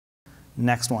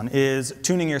Next one is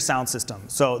tuning your sound system.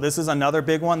 So this is another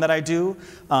big one that I do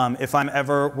if I'm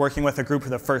ever working with a group for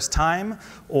the first time,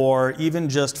 or even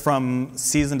just from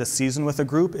season to season with a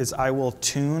group, is I will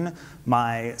tune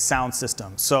my sound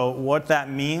system. So what that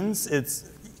means, it's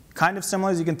kind of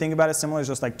similar, as you can think about it, similar as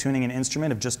just like tuning an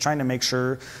instrument, of just trying to make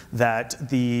sure that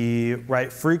the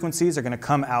right frequencies are going to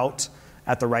come out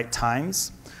at the right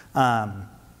times.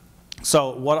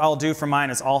 So what I'll do for mine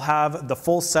is I'll have the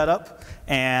full setup,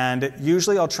 and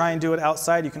usually I'll try and do it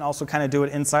outside. You can also kind of do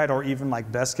it inside, or even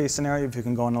like best case scenario, if you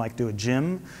can go and like do a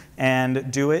gym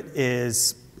and do it,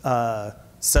 is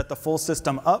set the full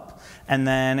system up, and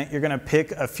then you're going to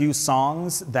pick a few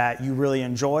songs that you really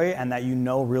enjoy and that you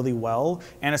know really well,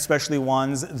 and especially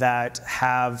ones that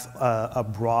have a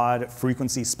broad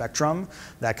frequency spectrum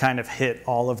that kind of hit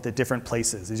all of the different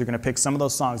places. You're going to pick some of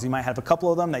those songs. You might have a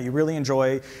couple of them that you really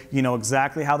enjoy, you know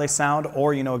exactly how they sound,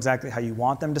 or you know exactly how you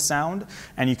want them to sound,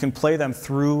 and you can play them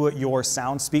through your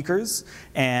sound speakers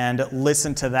and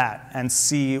listen to that and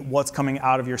see what's coming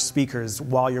out of your speakers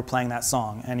while you're playing that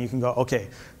song. And you can go, okay,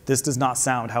 this does not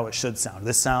sound how it should sound.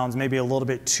 This sounds maybe a little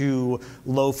bit too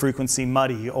low frequency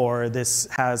muddy, or this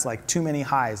has like too many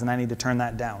highs and I need to turn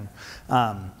that down.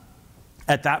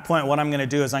 At that point, what I'm going to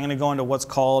do is I'm going to go into what's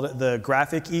called the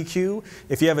graphic EQ.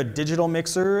 If you have a digital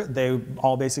mixer, they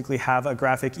all basically have a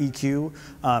graphic EQ.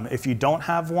 If you don't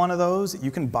have one of those,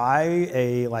 you can buy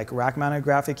a like rack-mounted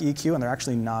graphic EQ, and they're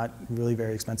actually not really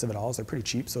very expensive at all. So they're pretty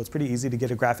cheap, so it's pretty easy to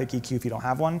get a graphic EQ if you don't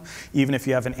have one, even if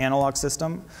you have an analog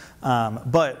system.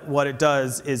 But what it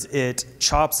does is it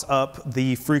chops up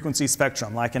the frequency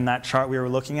spectrum. Like in that chart we were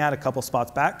looking at a couple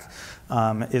spots back,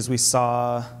 is we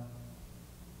saw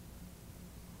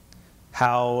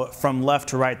how from left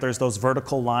to right there's those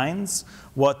vertical lines.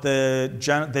 What the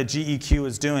GEQ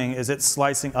is doing is it's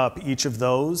slicing up each of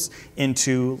those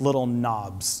into little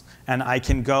knobs. And I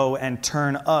can go and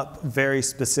turn up very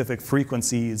specific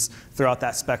frequencies throughout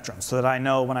that spectrum, so that I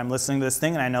know when I'm listening to this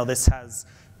thing and I know this has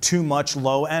too much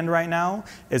low end right now,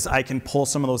 is I can pull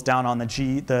some of those down on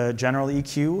the general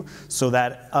EQ, so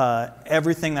that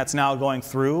everything that's now going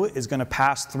through is going to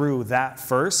pass through that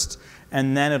first,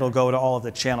 and then it'll go to all of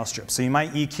the channel strips. So you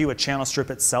might EQ a channel strip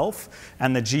itself,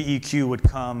 and the GEQ would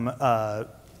come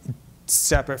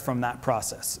separate from that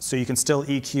process. So you can still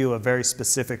EQ a very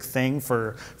specific thing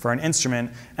for an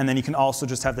instrument, and then you can also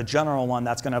just have the general one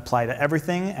that's going to apply to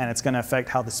everything, and it's going to affect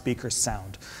how the speakers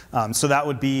sound. So that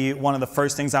would be one of the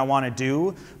first things I want to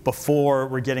do before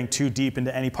we're getting too deep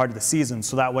into any part of the season,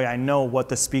 so that way I know what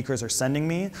the speakers are sending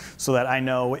me, so that I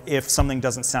know if something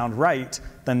doesn't sound right,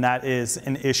 then that is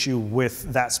an issue with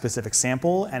that specific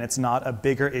sample, and it's not a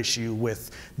bigger issue with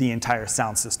the entire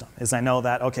sound system. Is I know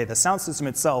that, okay, the sound system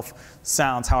itself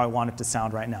sounds how I want it to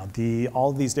sound right now. All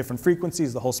of these different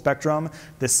frequencies, the whole spectrum,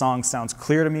 this song sounds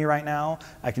clear to me right now.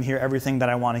 I can hear everything that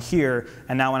I want to hear,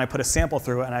 and now when I put a sample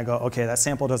through it and I go, okay, that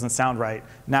sample doesn't sound right,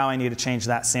 now I need to change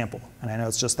that sample. And I know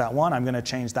it's just that one, I'm going to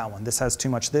change that one. This has too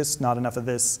much this, not enough of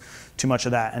this, too much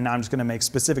of that, and now I'm just going to make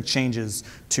specific changes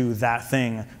to that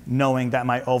thing, knowing that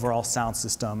my overall sound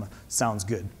system sounds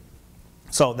good.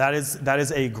 So that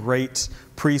is a great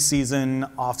pre-season,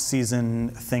 off-season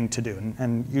thing to do.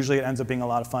 And usually it ends up being a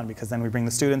lot of fun, because then we bring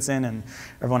the students in and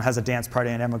everyone has a dance party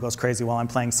and everyone goes crazy while I'm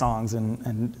playing songs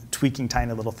and tweaking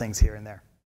tiny little things here and there.